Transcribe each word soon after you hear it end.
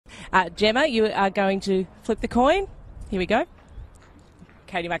Gemma, you are going to flip the coin. Here we go.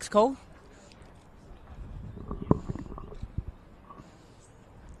 Katie Mack's call.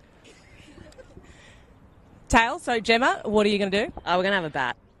 Tail, so Gemma, what are you going to do? We're going to have a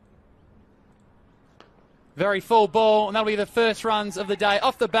bat. Very full ball, and that'll be the first runs of the day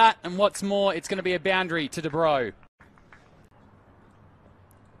off the bat, and what's more, it's going to be a boundary to Dubrow.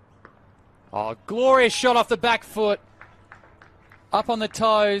 Oh, glorious shot off the back foot. Up on the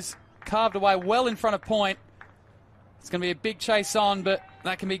toes, carved away well in front of point. It's going to be a big chase on, but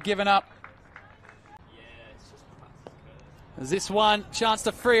that can be given up. As this one, chance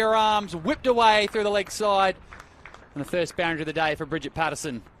to free her arms, whipped away through the leg side. And the first boundary of the day for Bridget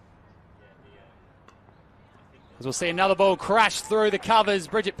Patterson. As we'll see another ball crash through the covers.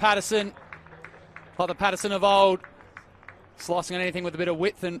 Bridget Patterson, like the Patterson of old, slicing on anything with a bit of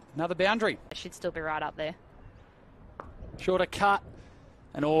width, and another boundary. She'd still be right up there. Shorter cut,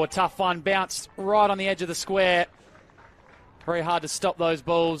 and a tough one, bounced right on the edge of the square. Very hard to stop those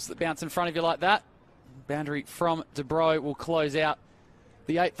balls that bounce in front of you like that. Boundary from Dubrow will close out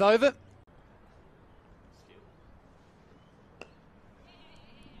the 8th over.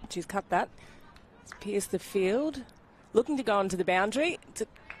 She's cut that. It's pierced the field. Looking to go onto the boundary. It's a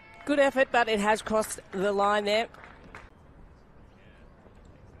good effort, but it has crossed the line there.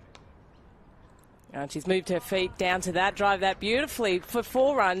 And she's moved her feet down to that, drive that beautifully for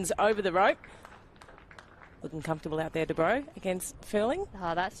 4 runs over the rope. Looking comfortable out there, Dubrow, against Furling.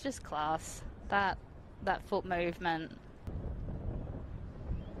 Oh, that's just class. That foot movement.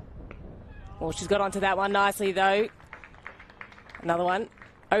 Well, she's got onto that one nicely, though. Another one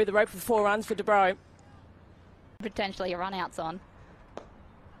over the rope for 4 runs for Dubrow. Potentially a run-outs on.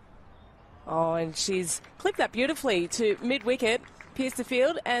 Oh, and she's clipped that beautifully to mid-wicket, pierced the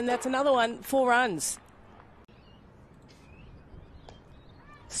field, and that's another one, 4 runs.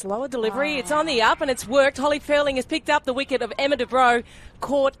 Slower delivery, It's on the up and it's worked. Holly Furling has picked up the wicket of Emma Dubrow,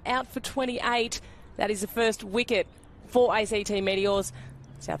 caught out for 28. That is the first wicket for ACT Meteors,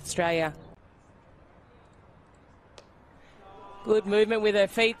 South Australia. Good movement with her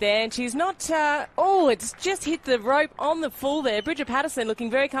feet there, and she's not, it's just hit the rope on the full there. Bridget Patterson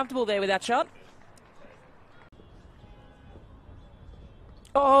looking very comfortable there with that shot.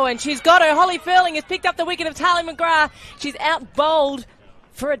 Oh, and she's got her. Holly Furling has picked up the wicket of Tali McGrath. She's out bowled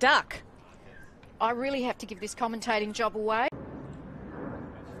for a duck. I really have to give this commentating job away.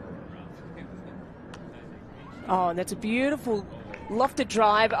 Oh, and that's a beautiful lofted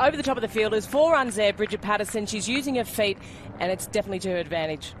drive over the top of the fielders. 4 runs there, Bridget Patterson. She's using her feet, and it's definitely to her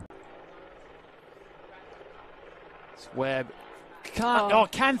advantage. Webb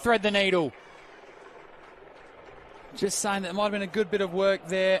can thread the needle. Just saying that it might have been a good bit of work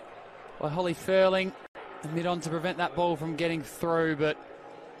there by Holly Furling. Mid on to prevent that ball from getting through, but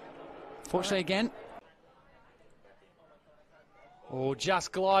fortunately again. Oh,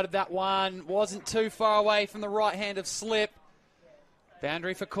 just glided that one. Wasn't too far away from the right hand of slip.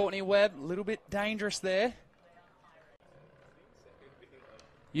 Boundary for Courtney Webb. A little bit dangerous there.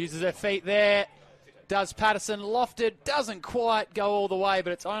 Uses her feet there. Does Patterson. Lofted. Doesn't quite go all the way,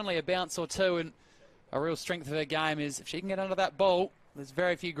 but it's only a bounce or two. And a real strength of her game is if she can get under that ball, there's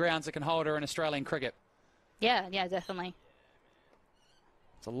very few grounds that can hold her in Australian cricket. Yeah, definitely.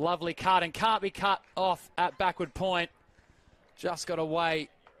 It's a lovely cut and can't be cut off at backward point. Just got away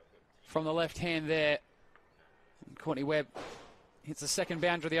from the left hand there. And Courtney Webb hits the second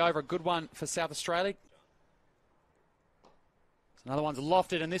boundary of the over. A good one for South Australia. Another one's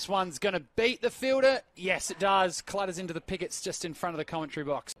lofted, and this one's going to beat the fielder. Yes, it does. Clutters into the pickets just in front of the commentary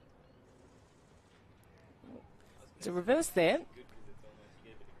box. It's a reverse there.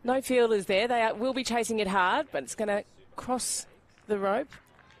 No fielders there. They will be chasing it hard, but it's going to cross the rope.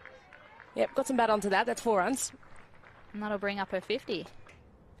 Yep, got some bat onto that. That's 4 runs. And that'll bring up her 50.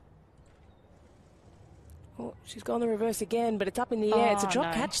 Oh, she's gone the reverse again, but it's up in the air. It's a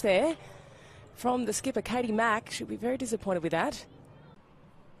drop catch there from the skipper, Katie Mack. She'll be very disappointed with that.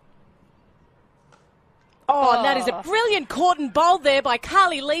 Oh, and that is a brilliant caught and bowled there by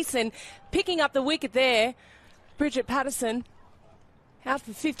Carly Leeson, picking up the wicket there. Bridget Patterson out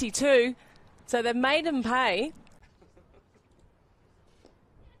for 52. So they've made them pay.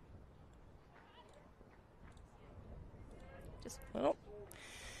 Well.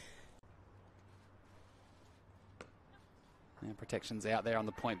 And protection's out there on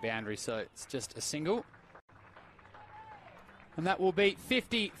the point boundary, so it's just a single. And that will be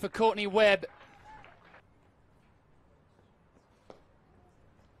 50 for Courtney Webb.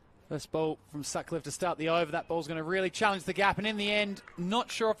 First ball from Sutcliffe to start the over. That ball's going to really challenge the gap. And in the end,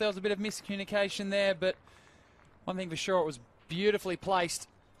 not sure if there was a bit of miscommunication there, but one thing for sure, it was beautifully placed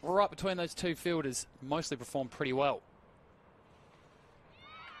right between those two fielders, mostly performed pretty well.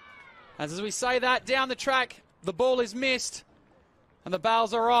 As we say that, down the track, the ball is missed and the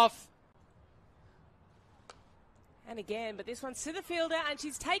bails are off. And again, but this one's to the fielder, and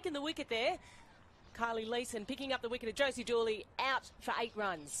she's taken the wicket there. Kylie Leeson picking up the wicket of Josie Dooley, out for 8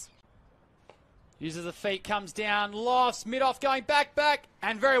 runs. Uses the feet, comes down, lost, mid-off going back,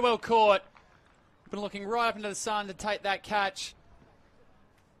 and very well caught. Been looking right up into the sun to take that catch.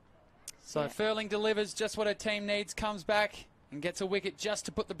 So Furling delivers just what her team needs, comes back and gets a wicket just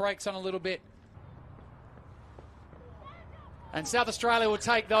to put the brakes on a little bit. And South Australia will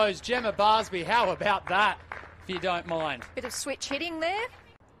take those. Gemma Barsby, how about that, if you don't mind? Bit of switch hitting there.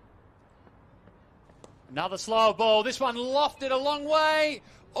 Another slow ball. This one lofted a long way.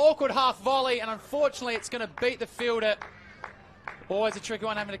 Awkward half volley, and unfortunately it's going to beat the fielder. Always a tricky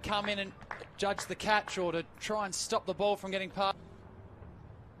one, having to come in and judge the catch or to try and stop the ball from getting past.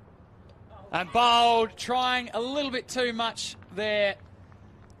 And bowled, trying a little bit too much there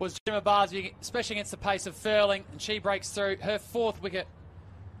was Gemma Barsby, especially against the pace of Furling, and she breaks through her 4th wicket.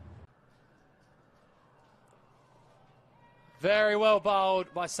 Very well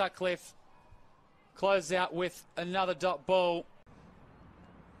bowled by Sutcliffe. Closes out with another dot ball.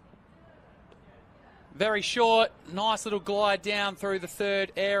 Very short, nice little glide down through the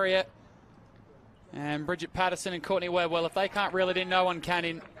 3rd area. And Bridget Patterson and Courtney Webb, well, if they can't reel it in, no one can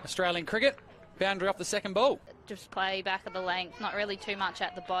in Australian cricket. Boundary off the 2nd ball. Just play back of the length, not really too much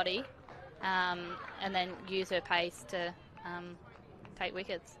at the body, and then use her pace to take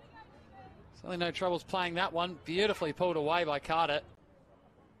wickets. Certainly no troubles playing that one. Beautifully pulled away by Carter.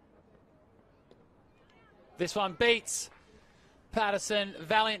 This one beats Patterson.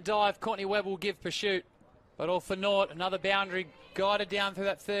 Valiant dive. Courtney Webb will give pursuit, but all for naught. Another boundary guided down through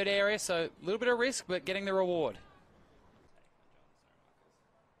that 3rd area, so a little bit of risk, but getting the reward.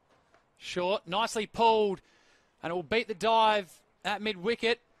 Short, nicely pulled, and it will beat the dive at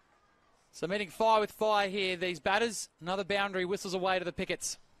mid-wicket. So meeting fire with fire here, these batters. Another boundary whistles away to the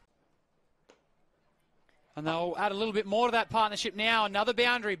pickets. And they'll add a little bit more to that partnership now. Another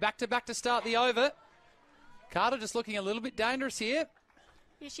boundary, back-to-back to start the over. Carter just looking a little bit dangerous here.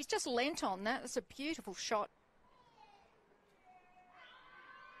 Yeah, she's just lent on that. That's a beautiful shot.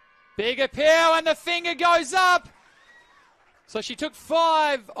 Big appeal, and the finger goes up. So she took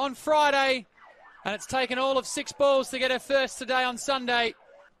 5 on Friday, and it's taken all of 6 balls to get her first today on Sunday.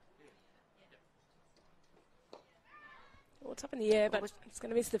 Well, it's up in the air, but it's going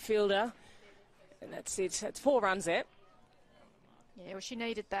to miss the fielder. And that's it. That's 4 runs there. Yeah, well, she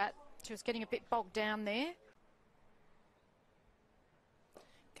needed that. She was getting a bit bogged down there.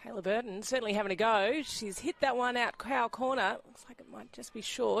 Kayla Burton certainly having a go. She's hit that one out cow corner. Looks like it might just be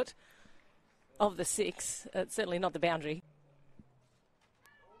short of the 6. It's certainly not the boundary.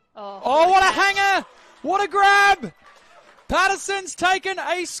 Oh, what a hanger! What a grab! Patterson's taken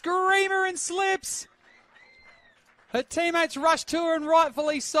a screamer and slips. Her teammates rush to her, and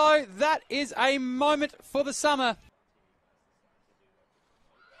rightfully so. That is a moment for the summer.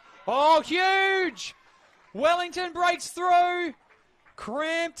 Oh, huge! Wellington breaks through.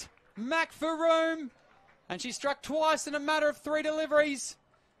 Cramped Mac for room. And she struck twice in a matter of 3 deliveries.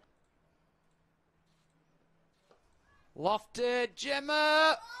 Lofted,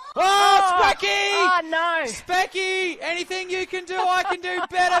 Gemma. Oh, Specky! Oh, no. Specky, anything you can do, I can do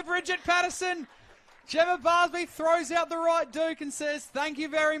better, Bridget Patterson. Gemma Barsby throws out the right duke and says, thank you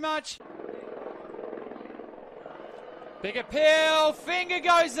very much. Big appeal, finger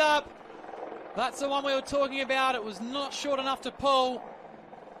goes up. That's the one we were talking about. It was not short enough to pull.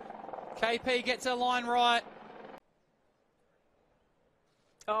 KP gets her line right.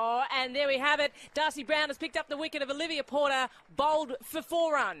 Oh, and there we have it. Darcy Brown has picked up the wicket of Olivia Porter, bowled for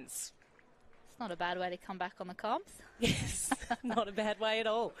 4 runs. It's not a bad way to come back on the comps. Yes, not a bad way at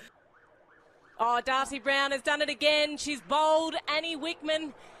all. Oh, Darcy Brown has done it again. She's bowled Annie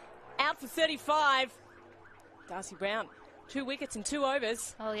Wickman out for 35. Darcy Brown, 2 wickets in 2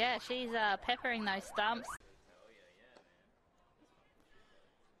 overs. Oh, yeah, she's peppering those stumps.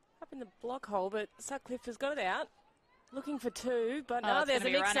 Up in the block hole, but Sutcliffe has got it out. Looking for 2, but Oh, no, there's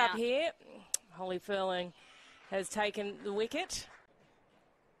a gonna be mix-up run here. Holly Furling has taken the wicket.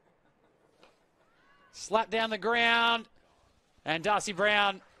 Slap down the ground. And Darcy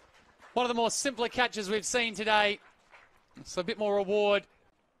Brown, one of the more simpler catches we've seen today. So a bit more reward.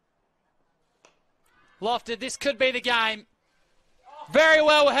 Lofted, this could be the game. Very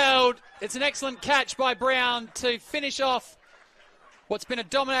well held. It's an excellent catch by Brown to finish off what's been a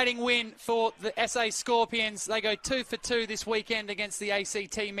dominating win for the SA Scorpions. They go 2 for 2 this weekend against the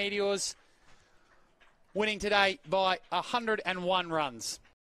ACT Meteors, winning today by 101 runs.